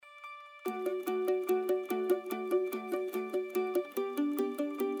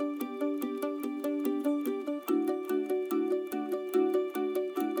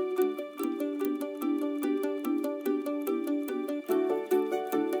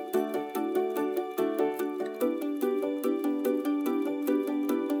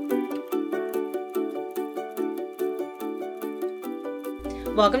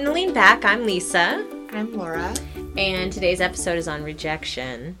Welcome to Lean Back. I'm Lisa. I'm Laura. And today's episode is on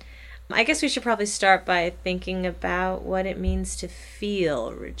rejection. I guess we should probably start by thinking about what it means to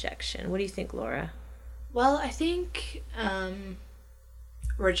feel rejection. What do you think, Laura? Well, I think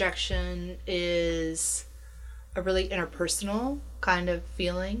rejection is a really interpersonal kind of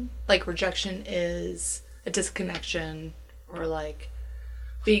feeling. Like rejection is a disconnection or like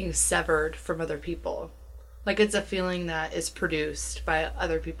being severed from other people. Like it's a feeling that is produced by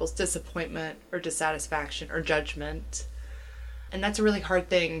other people's disappointment or dissatisfaction or judgment. And that's a really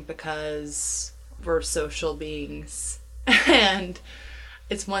hard thing because we're social beings. And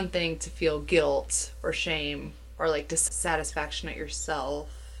it's one thing to feel guilt or shame or like dissatisfaction at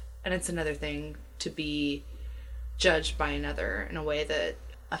yourself. And it's another thing to be judged by another in a way that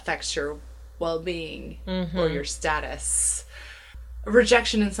affects your well-being or your status.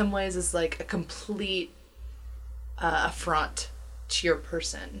 Rejection in some ways is like a complete affront to your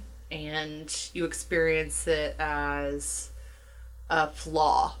person, and you experience it as a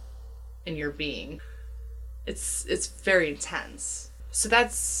flaw in your being. It's very intense. So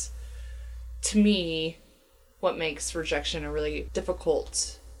that's, to me, what makes rejection a really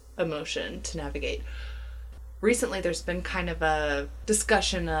difficult emotion to navigate. Recently, there's been kind of a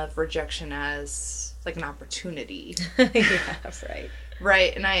discussion of rejection as like an opportunity. Yeah, right.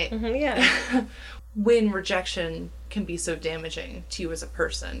 Right, and Yeah. when rejection can be so damaging to you as a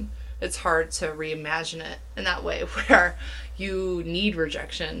person, it's hard to reimagine it in that way where you need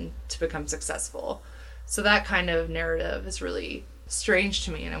rejection to become successful. So that kind of narrative is really strange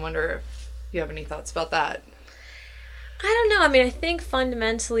to me, and I wonder if you have any thoughts about that. I don't know. I mean, I think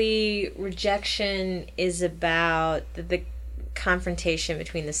fundamentally rejection is about the confrontation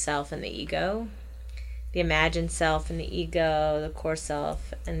between the self and the ego. The imagined self and the ego, the core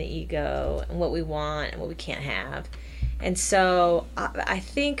self and the ego, and what we want and what we can't have. And so I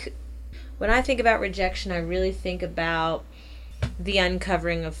think when I think about rejection, I really think about the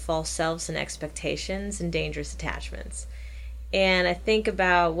uncovering of false selves and expectations and dangerous attachments. And I think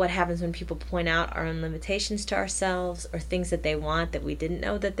about what happens when people point out our own limitations to ourselves or things that they want that we didn't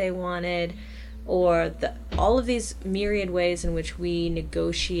know that they wanted, or all of these myriad ways in which we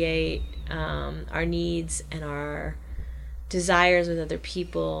negotiate our needs and our desires with other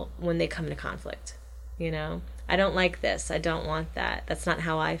people when they come into conflict. You know, I don't like this. I don't want that. That's not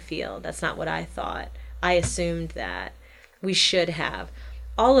how I feel. That's not what I thought. I assumed that. We should have.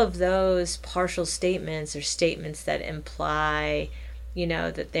 All of those partial statements are statements that imply, you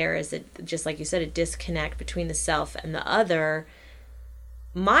know, that there is, just like you said, a disconnect between the self and the other.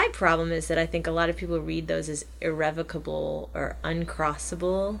 My problem is that I think a lot of people read those as irrevocable or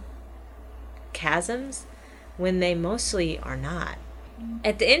uncrossable chasms when they mostly are not.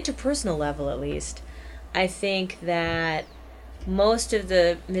 At the interpersonal level, at least, I think that most of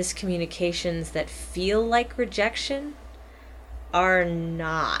the miscommunications that feel like rejection are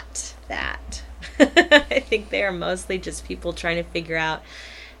not that. I think they are mostly just people trying to figure out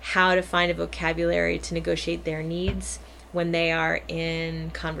how to find a vocabulary to negotiate their needs when they are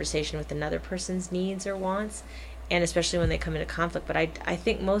in conversation with another person's needs or wants, and especially when they come into conflict. But I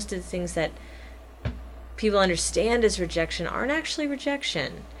think most of the things that people understand as rejection aren't actually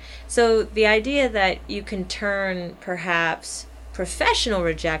rejection. So the idea that you can turn perhaps professional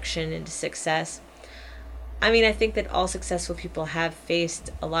rejection into success, I mean, I think that all successful people have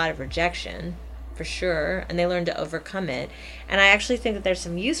faced a lot of rejection, for sure, and they learn to overcome it. And I actually think that there's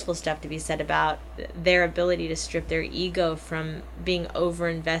some useful stuff to be said about their ability to strip their ego from being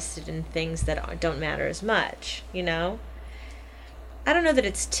over-invested in things that don't matter as much, you know? I don't know that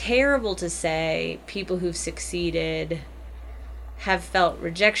it's terrible to say people who've succeeded have felt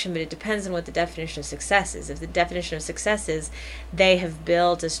rejection, but it depends on what the definition of success is. If the definition of success is they have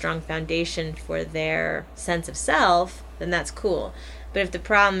built a strong foundation for their sense of self, then that's cool. But if the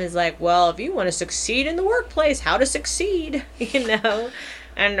problem is like, well, if you want to succeed in the workplace, how to succeed, you know?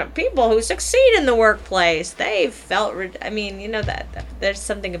 And people who succeed in the workplace, they've felt, I mean, you know, that there's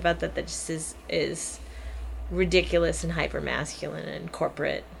something about that just is ridiculous and hyper-masculine and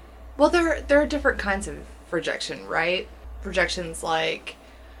corporate. Well, there are different kinds of rejection, right? Rejections like,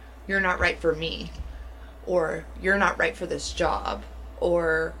 you're not right for me, or you're not right for this job,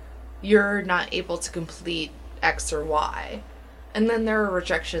 or you're not able to complete X or Y. And then there are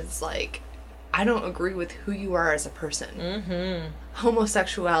rejections like, I don't agree with who you are as a person. Mm-hmm.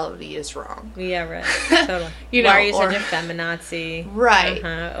 Homosexuality is wrong. Yeah, right. Totally. You know, why are you such a feminazi? Right.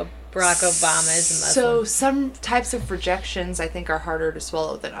 Barack Obama is a Muslim. So some types of rejections I think are harder to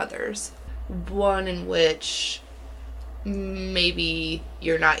swallow than others. One in which maybe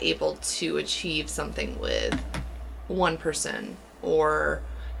you're not able to achieve something with one person or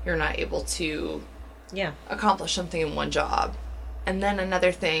you're not able to accomplish something in one job. And then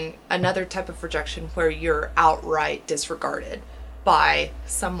another type of rejection where you're outright disregarded by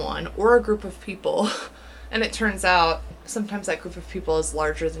someone or a group of people. And it turns out sometimes that group of people is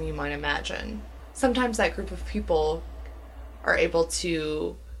larger than you might imagine. Sometimes that group of people are able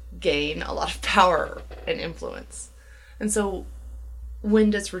to gain a lot of power and influence. And so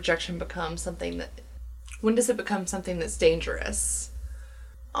when does rejection become something that's dangerous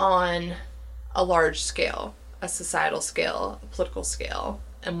on a large scale, a societal scale, a political scale?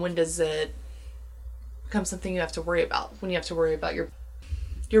 And when does it become something you have to worry about? When you have to worry about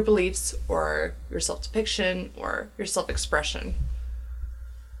your beliefs or your self-depiction or your self-expression?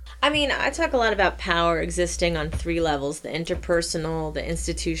 I mean, I talk a lot about power existing on 3 levels: the interpersonal, the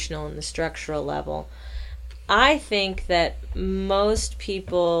institutional, and the structural level. I think that most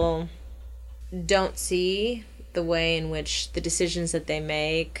people don't see the way in which the decisions that they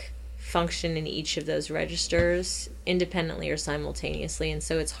make function in each of those registers independently or simultaneously, and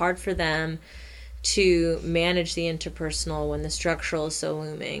so it's hard for them to manage the interpersonal when the structural is so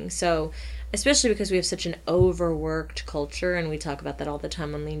looming. So especially because we have such an overworked culture, and we talk about that all the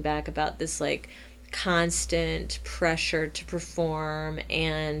time on Lean Back, about this like constant pressure to perform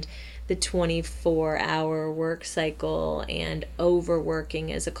and the 24-hour work cycle and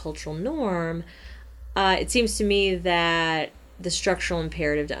overworking as a cultural norm. It seems to me that the structural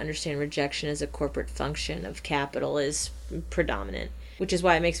imperative to understand rejection as a corporate function of capital is predominant, which is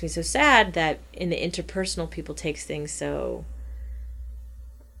why it makes me so sad that in the interpersonal people takes things so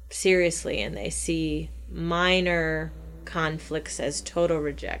seriously and they see minor conflicts as total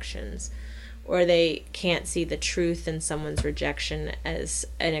rejections, or they can't see the truth in someone's rejection as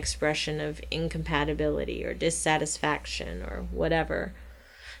an expression of incompatibility or dissatisfaction or whatever.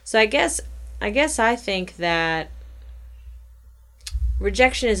 So I guess I think that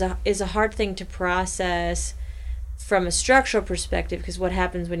rejection is a hard thing to process from a structural perspective, because what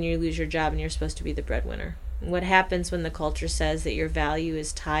happens when you lose your job and you're supposed to be the breadwinner? What happens when the culture says that your value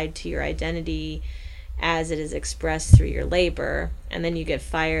is tied to your identity as it is expressed through your labor, and then you get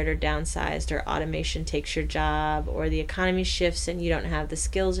fired or downsized, or automation takes your job, or the economy shifts and you don't have the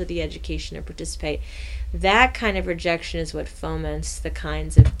skills or the education to participate? That kind of rejection is what foments the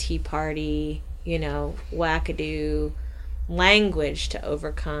kinds of Tea Party, wackadoo language to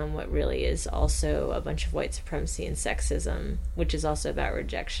overcome what really is also a bunch of white supremacy and sexism, which is also about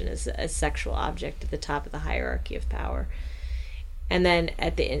rejection as a sexual object at the top of the hierarchy of power. And then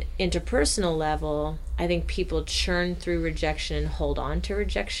at the interpersonal level, I think people churn through rejection and hold on to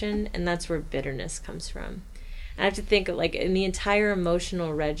rejection, and that's where bitterness comes from. And I have to think of, like, in the entire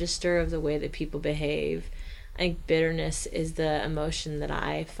emotional register of the way that people behave, I think bitterness is the emotion that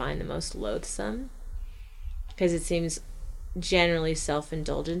I find the most loathsome, because it seems generally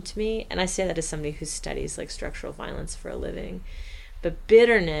self-indulgent to me, and I say that as somebody who studies like structural violence for a living. But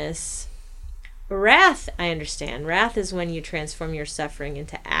bitterness, wrath, I understand. Wrath is when you transform your suffering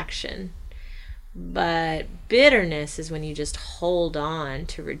into action. But bitterness is when you just hold on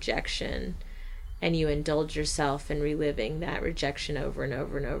to rejection and you indulge yourself in reliving that rejection over and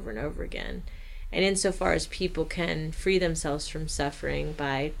over and over and over again. And insofar as people can free themselves from suffering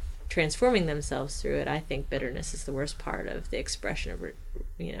by transforming themselves through it, I think bitterness is the worst part of the expression of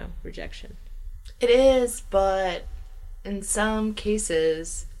rejection. It is, but in some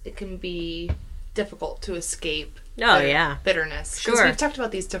cases it can be difficult to escape bitterness. Sure. Because we've talked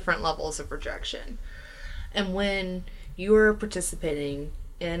about these different levels of rejection. And when you're participating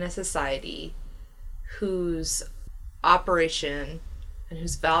in a society whose operation and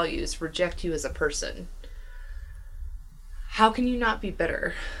whose values reject you as a person, how can you not be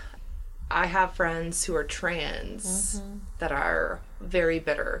bitter? I have friends who are trans that are very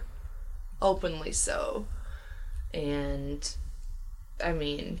bitter, openly so. And, I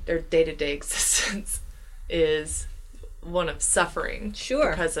mean, their day-to-day existence is one of suffering.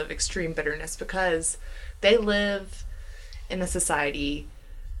 Sure. Because of extreme bitterness, because they live in a society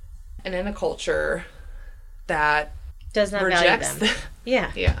and in a culture that does not rejects value them.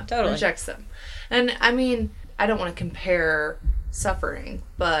 Yeah, totally. Rejects them. And, I mean, I don't want to compare suffering,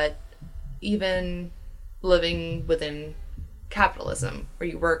 but even living within capitalism, where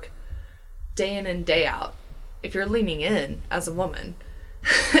you work day in and day out, if you're leaning in as a woman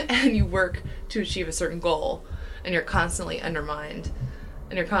and you work to achieve a certain goal and you're constantly undermined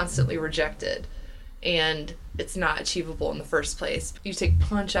and you're constantly rejected and it's not achievable in the first place, you take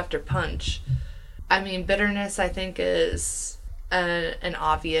punch after punch. I mean, bitterness, I think, is an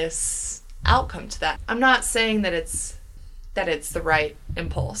obvious outcome to that. I'm not saying that it's the right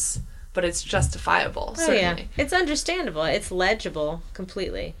impulse, but it's justifiable, certainly. It's understandable. It's legible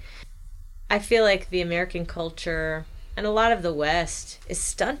completely. I feel like the American culture and a lot of the West is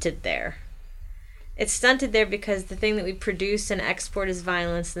stunted there. It's stunted there because the thing that we produce and export is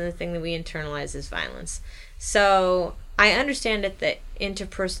violence, and the thing that we internalize is violence. So I understand at the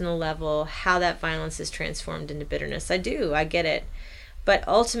interpersonal level how that violence is transformed into bitterness. I do. I get it. But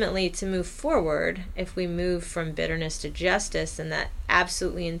ultimately, to move forward, if we move from bitterness to justice, then that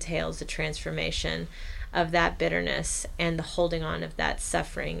absolutely entails a transformation of that bitterness and the holding on of that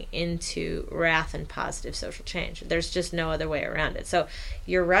suffering into wrath and positive social change. There's just no other way around it. So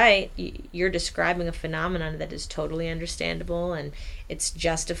you're right. You're describing a phenomenon that is totally understandable, and it's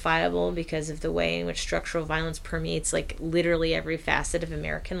justifiable because of the way in which structural violence permeates like literally every facet of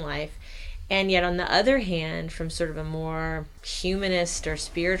American life. And yet on the other hand, from sort of a more humanist or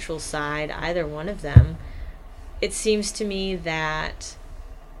spiritual side, either one of them, it seems to me that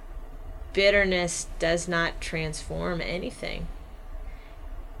bitterness does not transform anything.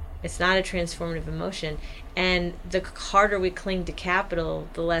 It's not a transformative emotion. And the harder we cling to capital,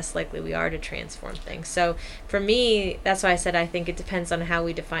 the less likely we are to transform things. So for me, that's why I said I think it depends on how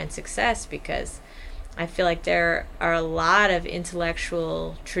we define success, because I feel like there are a lot of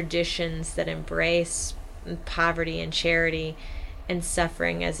intellectual traditions that embrace poverty and charity and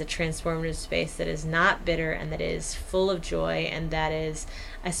suffering as a transformative space that is not bitter and that is full of joy, and that is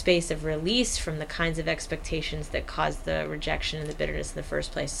a space of release from the kinds of expectations that caused the rejection and the bitterness in the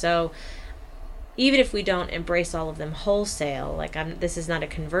first place. So even if we don't embrace all of them wholesale, this is not a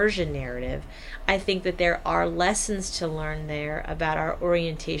conversion narrative, I think that there are lessons to learn there about our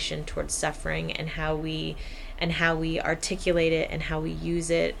orientation towards suffering and how we articulate it and how we use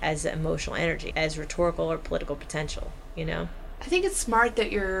it as emotional energy, as rhetorical or political potential, you know? I think it's smart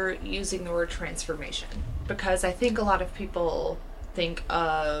that you're using the word transformation, because I think a lot of people think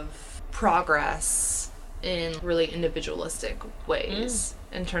of progress in really individualistic ways,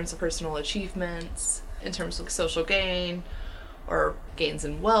 in terms of personal achievements, in terms of social gain or gains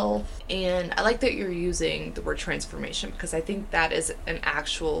in wealth. And I like that you're using the word transformation, because I think that is an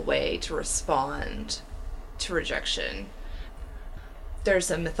actual way to respond to rejection.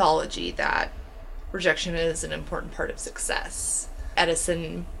 There's a mythology that rejection is an important part of success.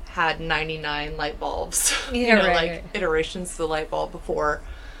 Edison had 99 light bulbs, iterations of the light bulb before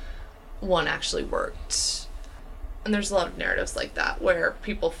one actually worked. And there's a lot of narratives like that where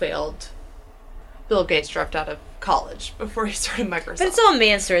people failed. Bill Gates dropped out of college before he started Microsoft. But it's all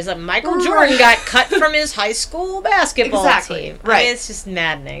man stories. Like Michael Jordan got cut from his high school basketball team. Right. I mean, it's just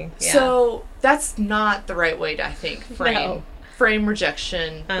maddening. Yeah. So that's not the right way to, I think, frame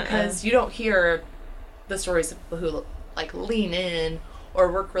rejection, because you don't hear the stories of people who lean in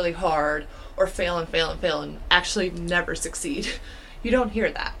or work really hard or fail and actually never succeed. You don't hear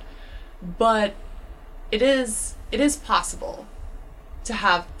that. But it is possible to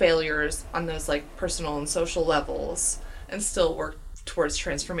have failures on those personal and social levels and still work towards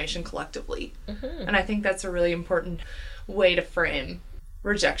transformation collectively. Mm-hmm. And I think that's a really important way to frame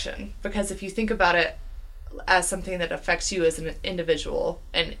rejection, because if you think about it as something that affects you as an individual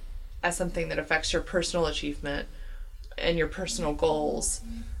and as something that affects your personal achievement and your personal goals,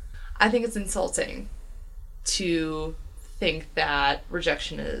 I think it's insulting to think that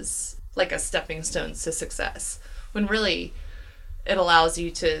rejection is like a stepping stone to success, when really it allows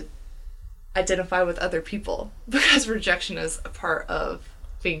you to identify with other people, because rejection is a part of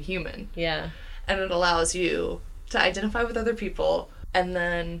being human. Yeah. And it allows you to identify with other people and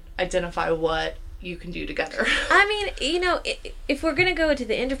then identify what you can do together. I mean, if we're going to go to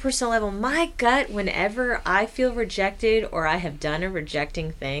the interpersonal level, my gut, whenever I feel rejected or I have done a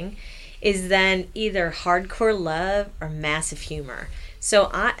rejecting thing, is then either hardcore love or massive humor. So,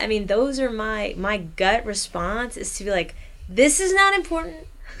 I mean, those are my gut response is to be like, this is not important.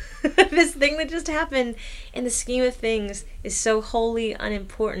 This thing that just happened in the scheme of things is so wholly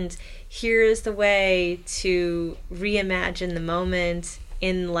unimportant. Here's the way to reimagine the moment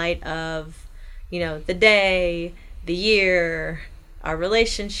in light of, the day, the year, our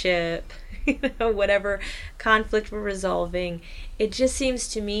relationship, whatever conflict we're resolving. It just seems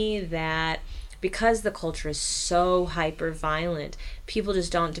to me that because the culture is so hyper violent, people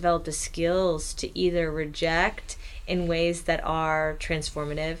just don't develop the skills to either reject in ways that are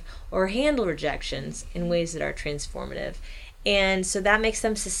transformative or handle rejections in ways that are transformative. And so that makes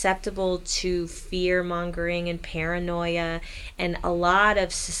them susceptible to fear mongering and paranoia and a lot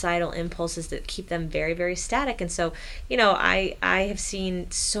of societal impulses that keep them very, very static. And so, I have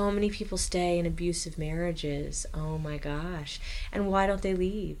seen so many people stay in abusive marriages. Oh my gosh. And why don't they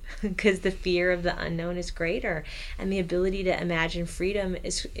leave? Because the fear of the unknown is greater. And the ability to imagine freedom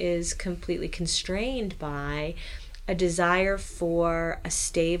is completely constrained by a desire for a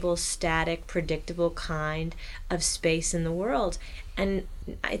stable, static, predictable kind of space in the world. And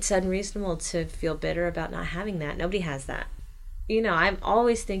it's unreasonable to feel bitter about not having that. Nobody has that. I'm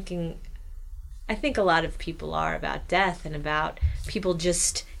always thinking, I think a lot of people are about death and about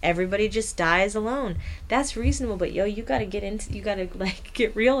everybody just dies alone. That's reasonable, but you gotta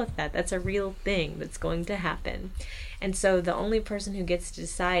get real with that. That's a real thing that's going to happen. And so the only person who gets to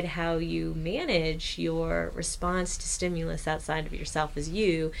decide how you manage your response to stimulus outside of yourself is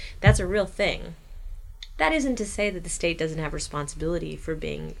you. That's a real thing. That isn't to say that the state doesn't have responsibility for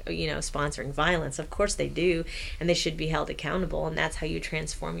being, sponsoring violence. Of course they do, and they should be held accountable, and that's how you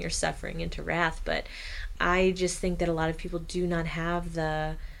transform your suffering into wrath. But I just think that a lot of people do not have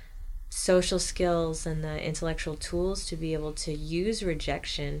the social skills and the intellectual tools to be able to use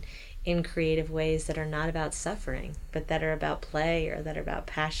rejection in creative ways that are not about suffering, but that are about play, or that are about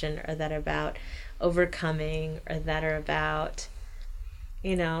passion, or that are about overcoming, or that are about,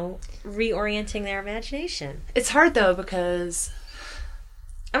 reorienting their imagination. It's hard, though, because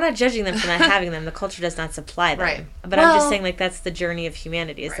I'm not judging them for not having them. The culture does not supply them. Right. But I'm just saying, that's the journey of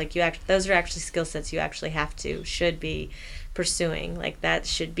humanity. It's right. Those are actually skill sets you actually should be pursuing. That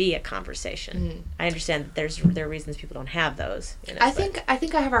should be a conversation. Mm-hmm. I understand that there are reasons people don't have those. I think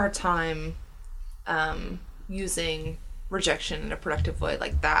I have a hard time using rejection in a productive way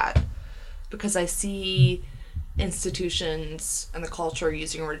like that, because I see institutions and the culture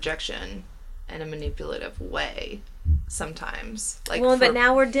using rejection in a manipulative way sometimes. But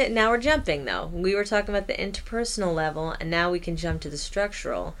now we're jumping, though. We were talking about the interpersonal level, and now we can jump to the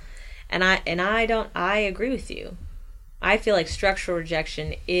structural. And I agree with you. I feel like structural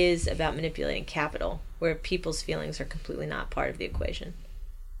rejection is about manipulating capital, where people's feelings are completely not part of the equation.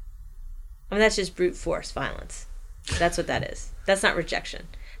 That's just brute force violence. That's what that is. That's not rejection.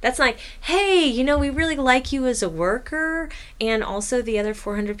 That's like, hey, we really like you as a worker, and also the other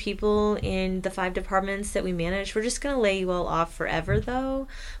 400 people in the 5 departments that we manage, we're just going to lay you all off forever, though.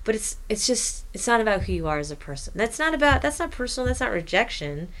 But it's not about who you are as a person. That's not personal, that's not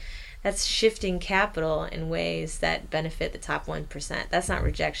rejection. That's shifting capital in ways that benefit the top 1%. That's not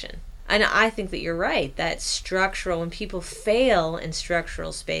rejection. And I think that you're right, that when people fail in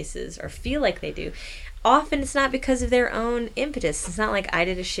structural spaces or feel like they do, often it's not because of their own impetus. It's not like I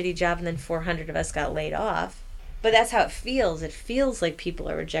did a shitty job and then 400 of us got laid off. But that's how it feels. It feels like people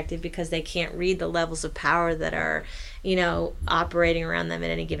are rejected because they can't read the levels of power that are, operating around them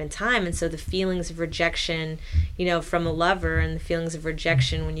at any given time. And so the feelings of rejection, from a lover, and the feelings of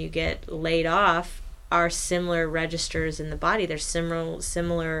rejection when you get laid off are similar registers in the body. They're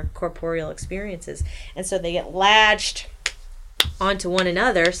similar corporeal experiences. And so they get latched onto one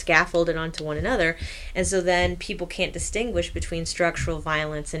another, scaffolded onto one another, and so then people can't distinguish between structural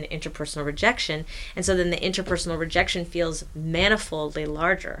violence and interpersonal rejection, and so then the interpersonal rejection feels manifoldly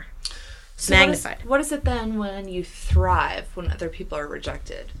larger, magnified. What is it then when you thrive when other people are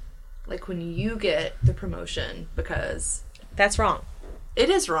rejected? Like when you get the promotion, because that's wrong. It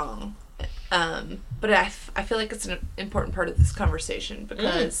is wrong, but I feel like it's an important part of this conversation,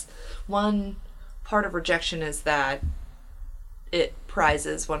 because one part of rejection is that it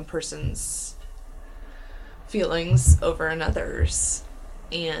prizes one person's feelings over another's.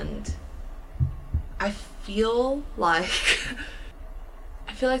 And I feel like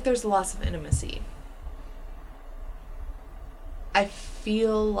there's a loss of intimacy. I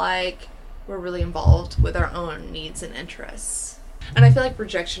feel like we're really involved with our own needs and interests. And I feel like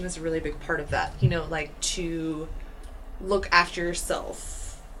rejection is a really big part of that. To look after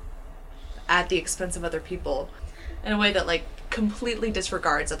yourself at the expense of other people in a way that completely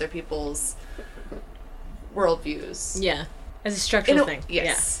disregards other people's worldviews. Yeah, as a structural thing.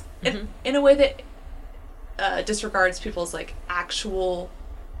 Yes. Yeah. Mm-hmm. In a way that disregards people's actual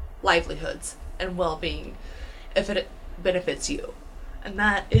livelihoods and well-being if it benefits you. And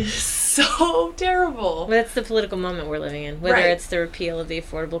that is so terrible. Well, that's the political moment we're living in. Whether right. It's the repeal of the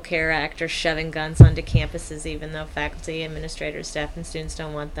Affordable Care Act or shoving guns onto campuses even though faculty, administrators, staff, and students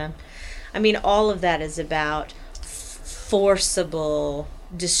don't want them. All of that is about forcible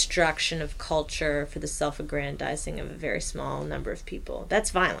destruction of culture for the self-aggrandizing of a very small number of people. That's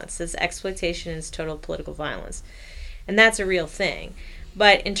violence. That's exploitation. It's total political violence. And that's a real thing.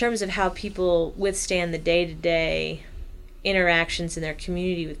 But in terms of how people withstand the day-to-day interactions in their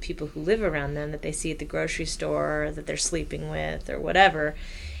community with people who live around them that they see at the grocery store, or that they're sleeping with, or whatever,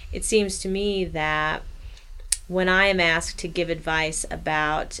 it seems to me that when I am asked to give advice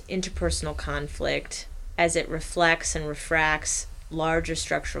about interpersonal conflict as it reflects and refracts larger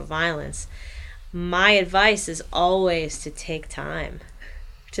structural violence, my advice is always to take time,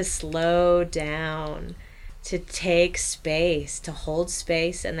 to slow down, to take space, to hold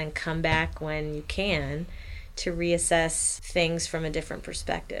space, and then come back when you can to reassess things from a different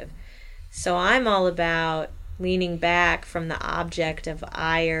perspective. So I'm all about leaning back from the object of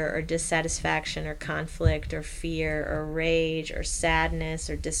ire or dissatisfaction or conflict or fear or rage or sadness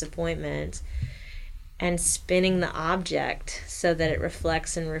or disappointment, and spinning the object so that it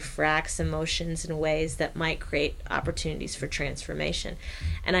reflects and refracts emotions in ways that might create opportunities for transformation.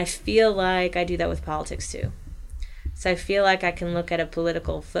 And I feel like I do that with politics too. So I feel like I can look at a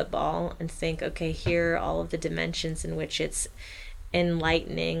political football and think, okay, here are all of the dimensions in which it's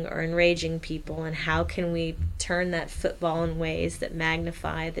enlightening or enraging people, and how can we turn that football in ways that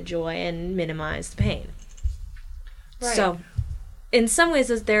magnify the joy and minimize the pain. Right. So in some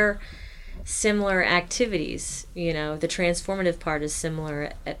ways they're similar activities. You know, the transformative part is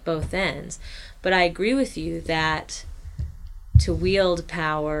similar at both ends. But I agree with you that to wield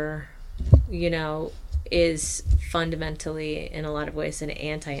power, you know, is fundamentally, in a lot of ways, an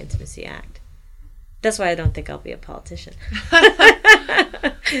anti-intimacy act. That's why I don't think I'll be a politician.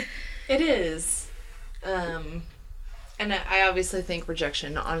 It is. And I obviously think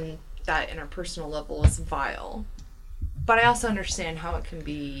rejection on that interpersonal level is vile. But I also understand how it can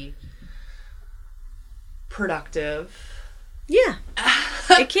be productive. Yeah,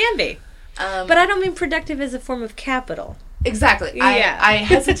 it can be. But I don't mean productive as a form of capital. Exactly. Yeah. I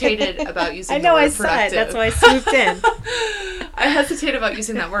hesitated about using the word productive. I saw it. That's why I swooped in. I hesitate about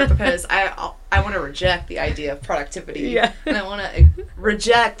using that word because I want to reject the idea of productivity. Yeah. And I want to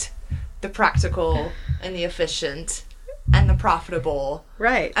reject the practical and the efficient and the profitable.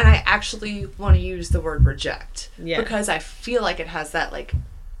 Right. And I actually want to use the word reject. Yeah. Because I feel like it has that, like,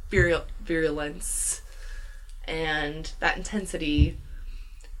 virulence and that intensity.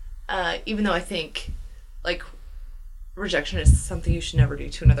 Even though I think, like, rejection is something you should never do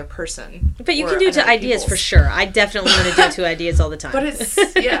to another person. But you can do it to ideas for sure. I definitely want to do it to ideas all the time. But it's,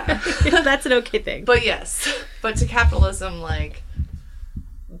 yeah. That's an okay thing. But yes. But to capitalism, like,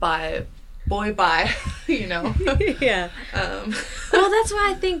 bye, you know? Yeah. Well, that's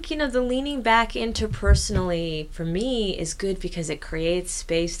why I think, you know, the leaning back interpersonally, for me, is good because it creates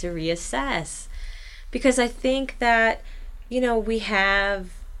space to reassess. Because I think that, you know, we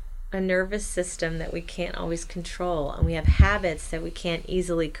have a nervous system that we can't always control, and we have habits that we can't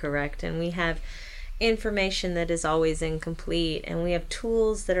easily correct, and we have information that is always incomplete, and we have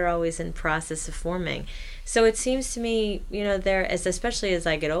tools that are always in process of forming. So it seems to me, you know, especially as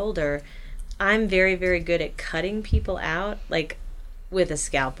I get older, I'm very, very good at cutting people out, like with a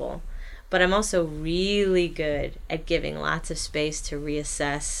scalpel, but I'm also really good at giving lots of space to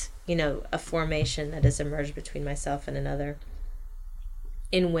reassess, you know, a formation that has emerged between myself and another,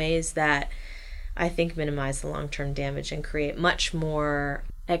 in ways that I think minimize the long-term damage and create much more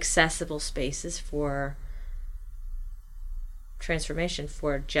accessible spaces for transformation,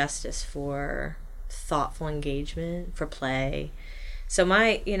 for justice, for thoughtful engagement, for play. So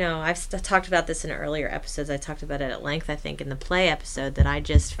I've talked about this in earlier episodes. I talked about it at length, I think, in the play episode, that I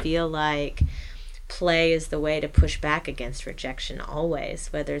just feel like play is the way to push back against rejection always,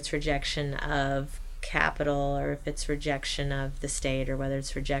 whether it's rejection of capital, or if it's rejection of the state, or whether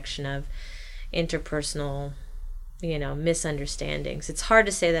it's rejection of interpersonal, you know, misunderstandings. It's hard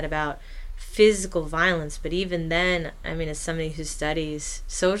to say that about physical violence, but even then, I mean, as somebody who studies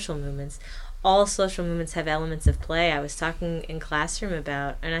social movements, all social movements have elements of play. I was talking in classroom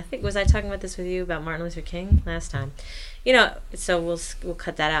about, and I think, was I talking about this with you about Martin Luther King last time? You know, so we'll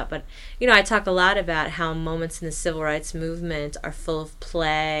cut that out. But, you know, I talk a lot about how moments in the civil rights movement are full of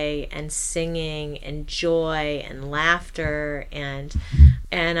play and singing and joy and laughter, and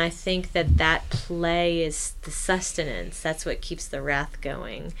I think that play is the sustenance. That's what keeps the wrath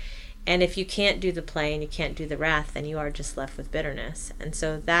going. And if you can't do the play and you can't do the wrath, then you are just left with bitterness. And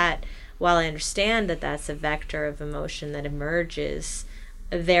so that, while I understand that that's a vector of emotion that emerges,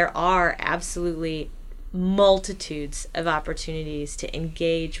 there are absolutely multitudes of opportunities to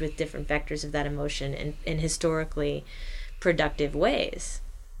engage with different vectors of that emotion in historically productive ways.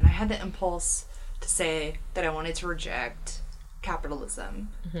 And I had the impulse to say that I wanted to reject capitalism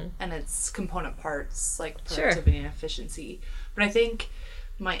and its component parts, like productivity and efficiency. But I think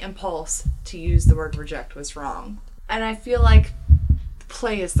my impulse to use the word reject was wrong. And I feel like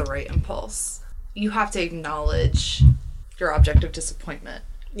play is the right impulse. You have to acknowledge your object of disappointment.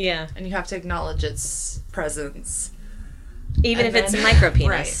 Yeah. And you have to acknowledge its presence. Even if it's a micropenis.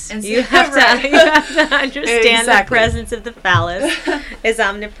 Right. And so, you have to understand the presence of the phallus is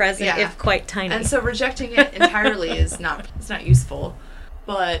omnipresent, if quite tiny. And so rejecting it entirely it's not useful.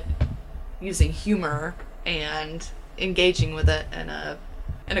 But using humor and engaging with it in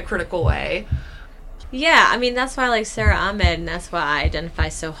a critical way. Yeah, I mean, that's why I like Sarah Ahmed, and that's why I identify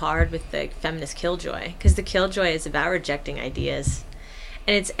so hard with the feminist killjoy, because the killjoy is about rejecting ideas,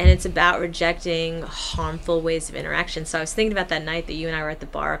 and it's about rejecting harmful ways of interaction. So I was thinking about that night that you and I were at the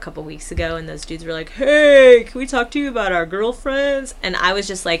bar a couple weeks ago, and those dudes were like, "Hey, can we talk to you about our girlfriends?" And I was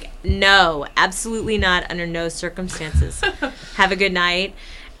just like, "No, absolutely not, under no circumstances. Have a good night."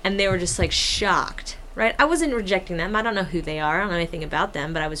 And they were just like shocked. Right? I wasn't rejecting them. I don't know who they are. I don't know anything about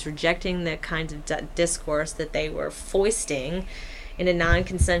them, but I was rejecting the kinds of discourse that they were foisting in a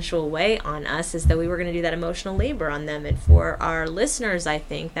non-consensual way on us, as though we were going to do that emotional labor on them. And for our listeners, I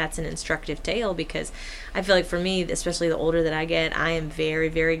think that's an instructive tale, because I feel like for me, especially the older that I get, I am very,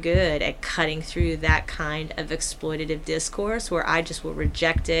 very good at cutting through that kind of exploitative discourse where I just will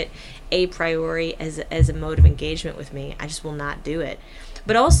reject it a priori as a mode of engagement with me. I just will not do it.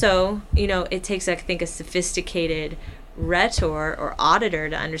 But also, it takes, I think, a sophisticated rhetor or auditor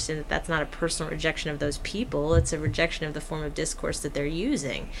to understand that that's not a personal rejection of those people. It's a rejection of the form of discourse that they're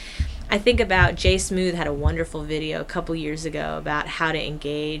using. I think about Jay Smooth had a wonderful video a couple years ago about how to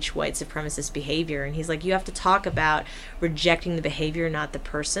engage white supremacist behavior. And he's like, you have to talk about rejecting the behavior, not the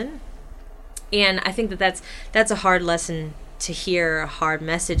person. And I think that that's a hard lesson to hear, a hard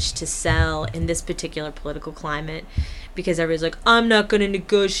message to sell in this particular political climate, because everybody's like, I'm not going to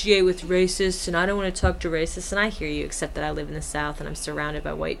negotiate with racists, and I don't want to talk to racists. And I hear you, except that I live in the South and I'm surrounded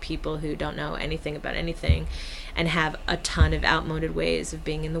by white people who don't know anything about anything and have a ton of outmoded ways of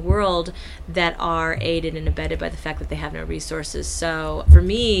being in the world that are aided and abetted by the fact that they have no resources. So for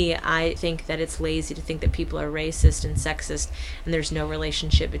me, I think that it's lazy to think that people are racist and sexist and there's no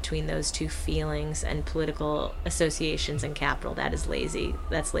relationship between those two feelings and political associations and capital. That is lazy.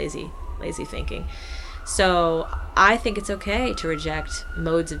 That's lazy thinking. So I think it's okay to reject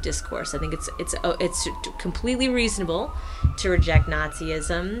modes of discourse. I think it's completely reasonable to reject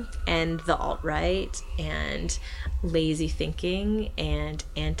Nazism and the alt-right and lazy thinking and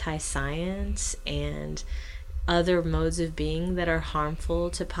anti-science and other modes of being that are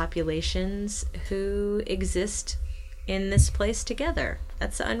harmful to populations who exist in this place together.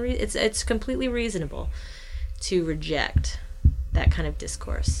 It's completely reasonable to reject that kind of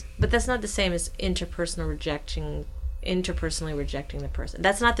discourse. But that's not the same as interpersonally rejecting the person.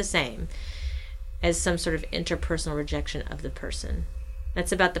 That's not the same as some sort of interpersonal rejection of the person.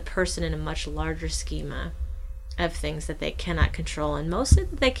 That's about the person in a much larger schema of things that they cannot control and mostly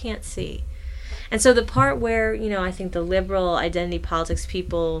that they can't see. And so the part where, I think the liberal identity politics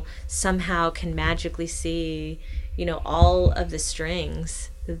people somehow can magically see, all of the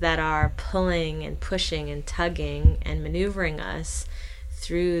strings that are pulling and pushing and tugging and maneuvering us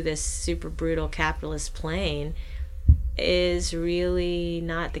through this super brutal capitalist plane is really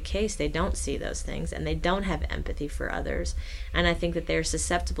not the case. They don't see those things, and they don't have empathy for others. And I think that they're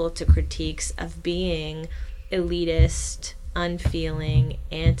susceptible to critiques of being elitist, unfeeling,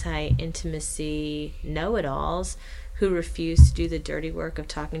 anti-intimacy know-it-alls who refuse to do the dirty work of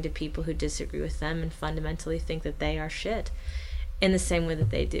talking to people who disagree with them and fundamentally think that they are shit in the same way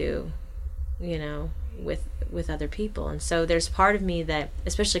that they do, with other people. And so there's part of me that,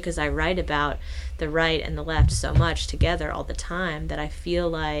 especially because I write about the right and the left so much together all the time, that I feel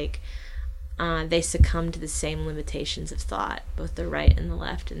like they succumb to the same limitations of thought, both the right and the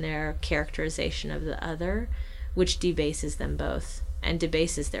left, in their characterization of the other, which debases them both and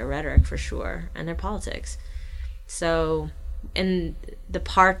debases their rhetoric for sure and their politics. So in the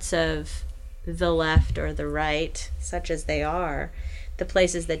parts of the left or the right, such as they are, the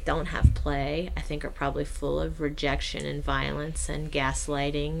places that don't have play, I think, are probably full of rejection and violence and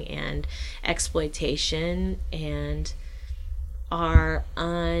gaslighting and exploitation and are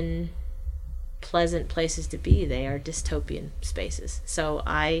unpleasant places to be. They are dystopian spaces. So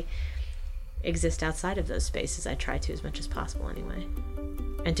I exist outside of those spaces. I try to as much as possible anyway.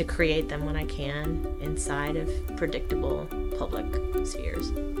 And to create them when I can inside of predictable public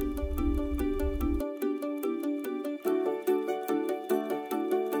spheres.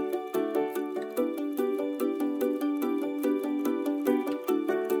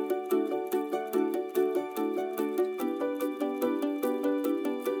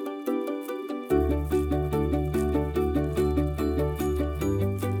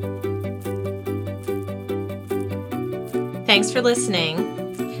 Thanks for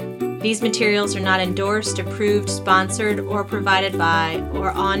listening. These materials are not endorsed, approved, sponsored, or provided by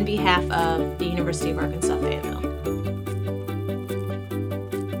or on behalf of the University of Arkansas Fayetteville.